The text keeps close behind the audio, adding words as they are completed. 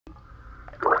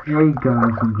Hey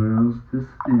guys and girls, this is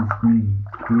me,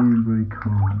 Gabriel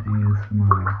Cohen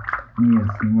ASMR. And yes,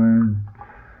 I'm wearing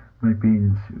my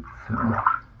bathing suit,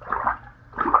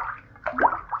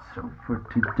 so for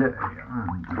today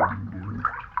I'm going to do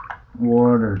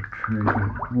water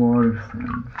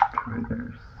sounds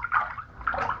triggers,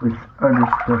 with other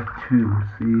stuff too,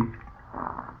 see?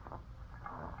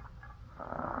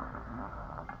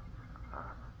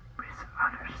 With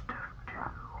other stuff too.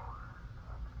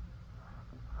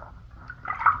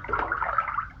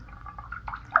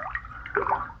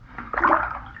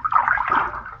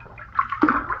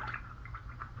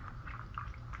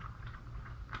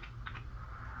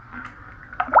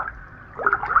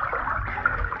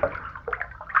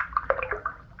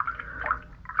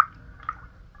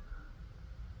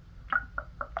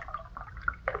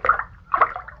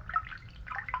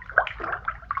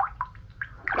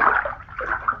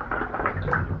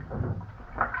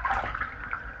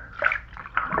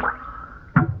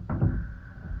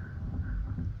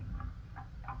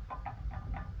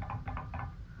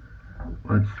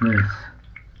 What's this?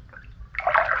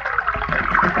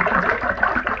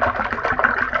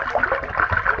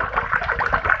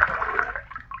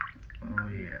 Oh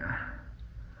yeah.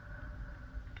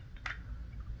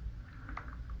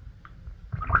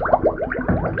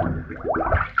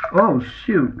 Oh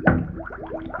shoot.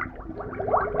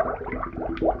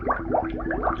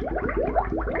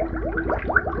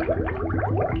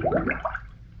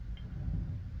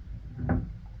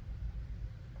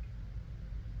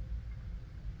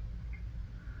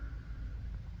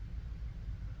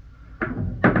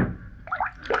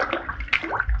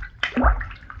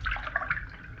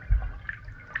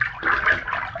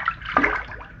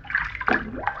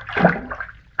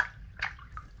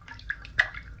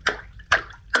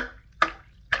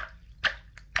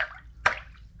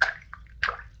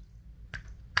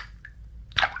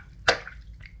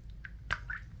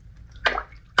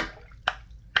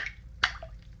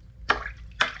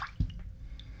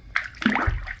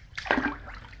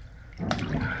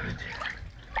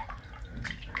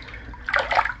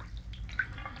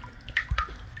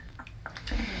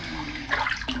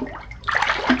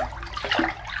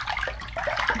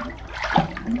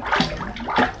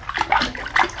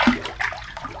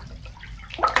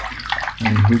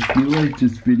 And if you like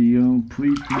this video,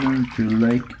 please remember to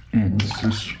like and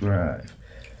subscribe.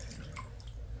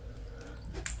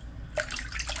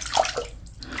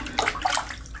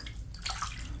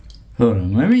 Hold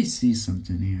on, let me see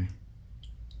something here.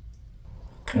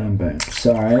 Come back.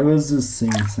 Sorry, I was just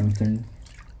seeing something.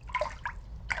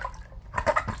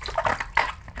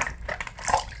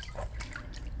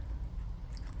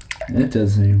 It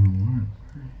doesn't even work.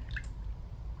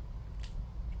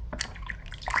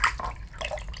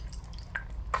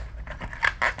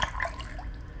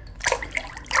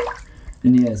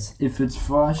 And yes, if it's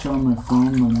flash on my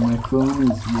phone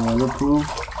is waterproof.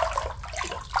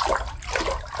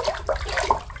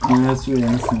 And that's what I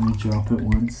accidentally drop it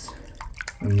once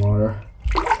in water.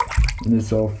 And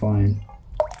it's all fine.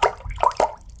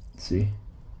 See?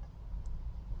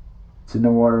 It's in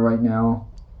the water right now.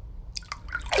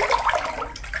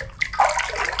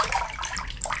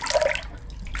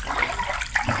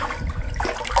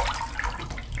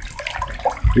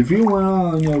 If you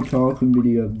want a talking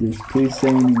video of this, please say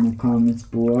it in the comments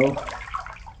below.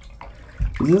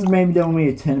 This is maybe only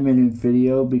a 10-minute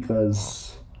video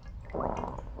because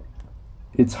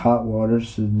it's hot water,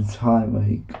 so it's hot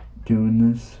like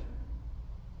doing this.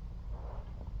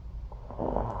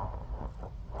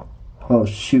 Oh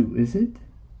shoot, is it?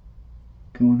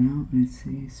 Going out, I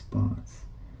see spots.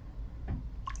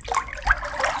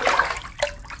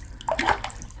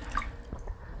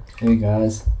 Hey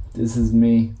guys. This is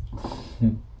me.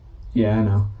 Yeah, I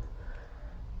know.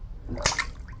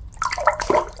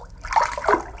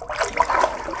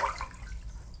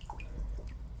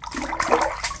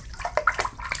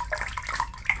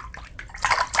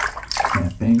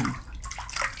 Tapping.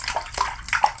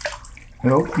 I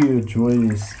hope you enjoy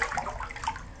this.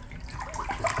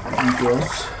 I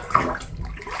guess.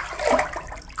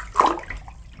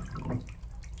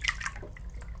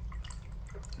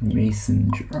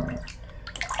 Mason jar.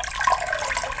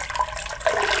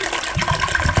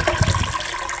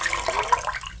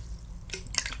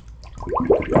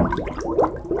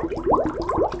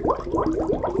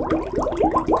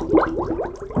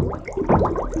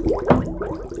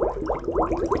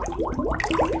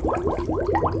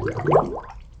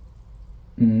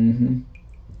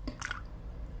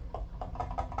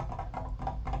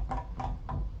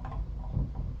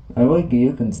 I like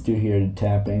you can still hear the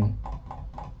tapping.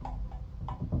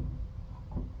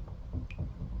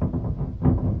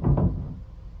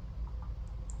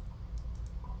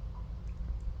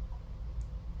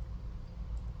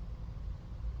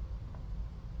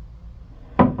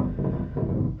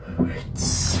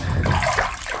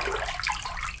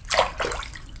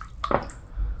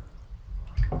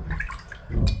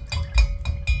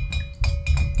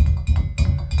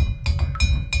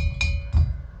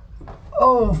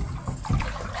 Oh,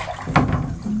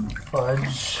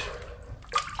 fudge.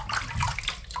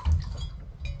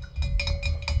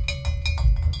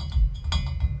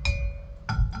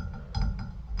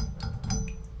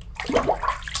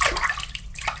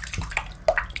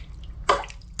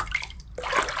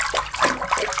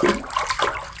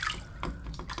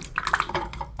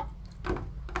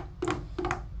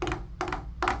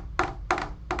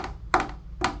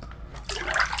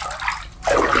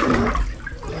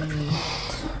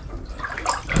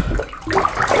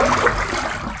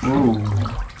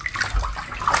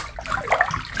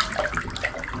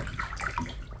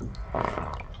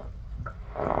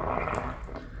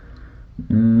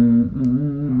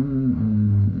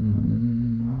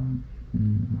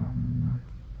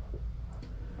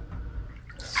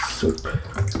 Soap.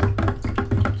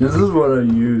 This is what I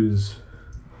use.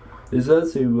 It's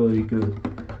actually really good.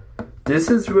 This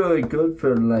is really good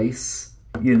for lice.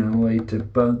 You know, like the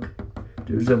bug.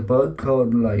 There's a bug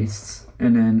called lice,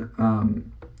 and then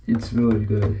it's really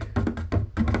good.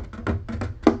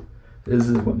 This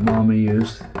is what Mama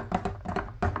used.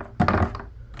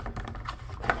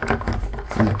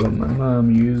 This is what my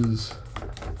mom uses.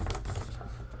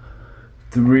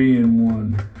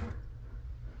 3-in-1.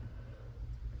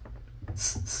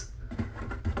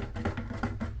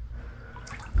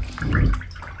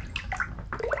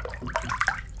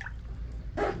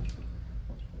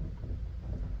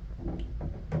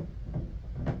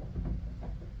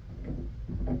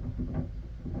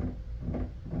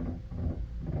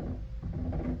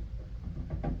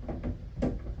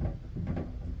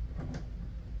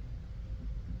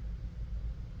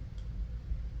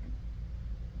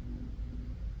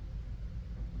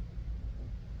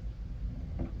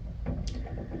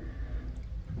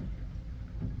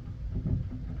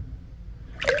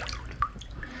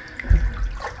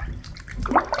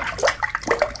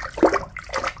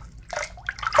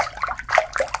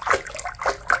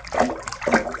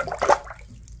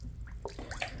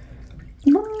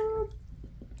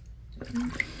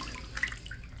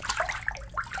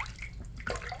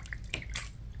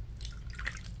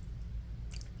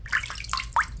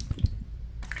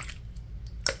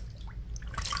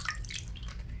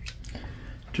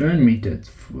 Trying to make that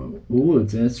flow. Oh,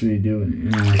 it's actually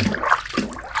doing it. Yeah.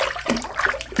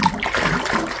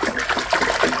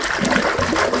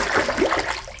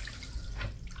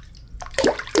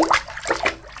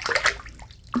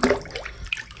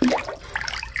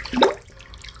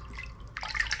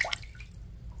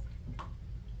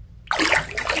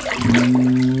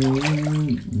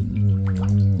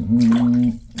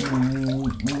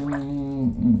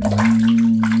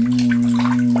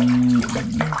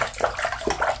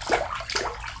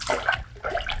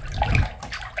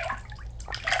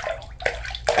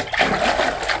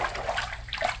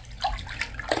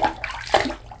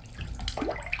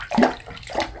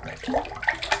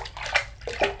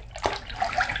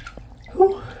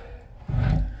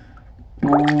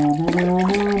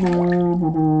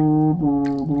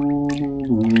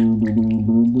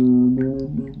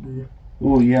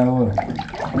 Oh yeah, look.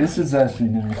 This is actually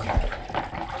nice.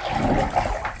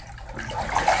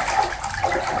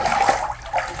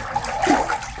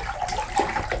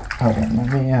 Hold on, let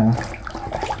me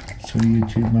show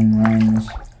YouTube I'm around this.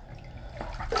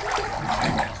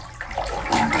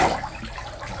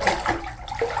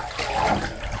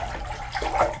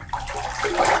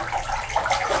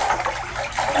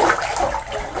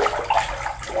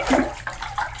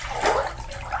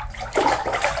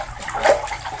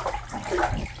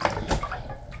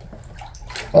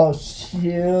 Oh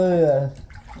shit!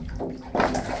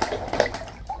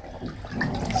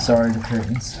 Sorry, the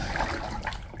curtains.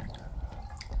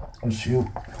 Oh shoot!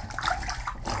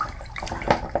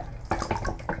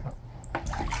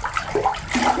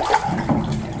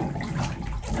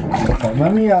 Okay,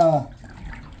 let me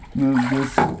move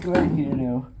this right here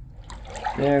now.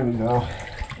 There we go.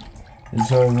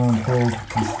 It's all going cold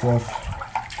and stuff.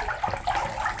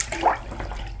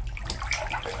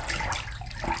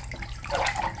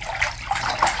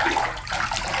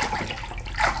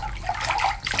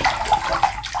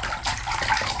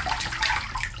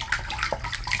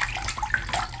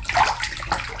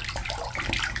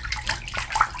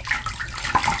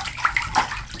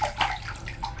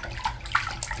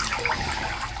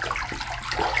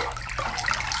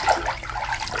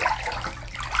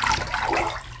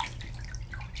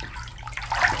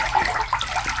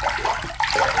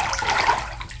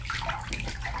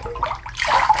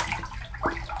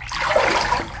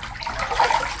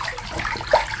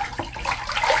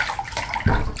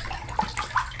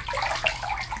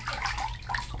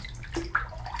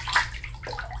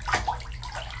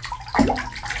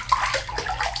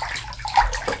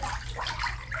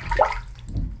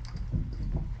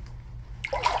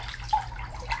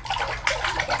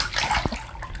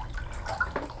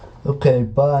 Okay,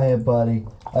 bye, buddy.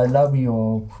 I love you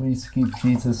all. Please keep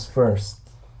Jesus first.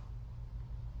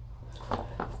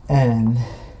 And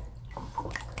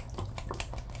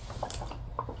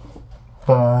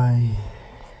bye.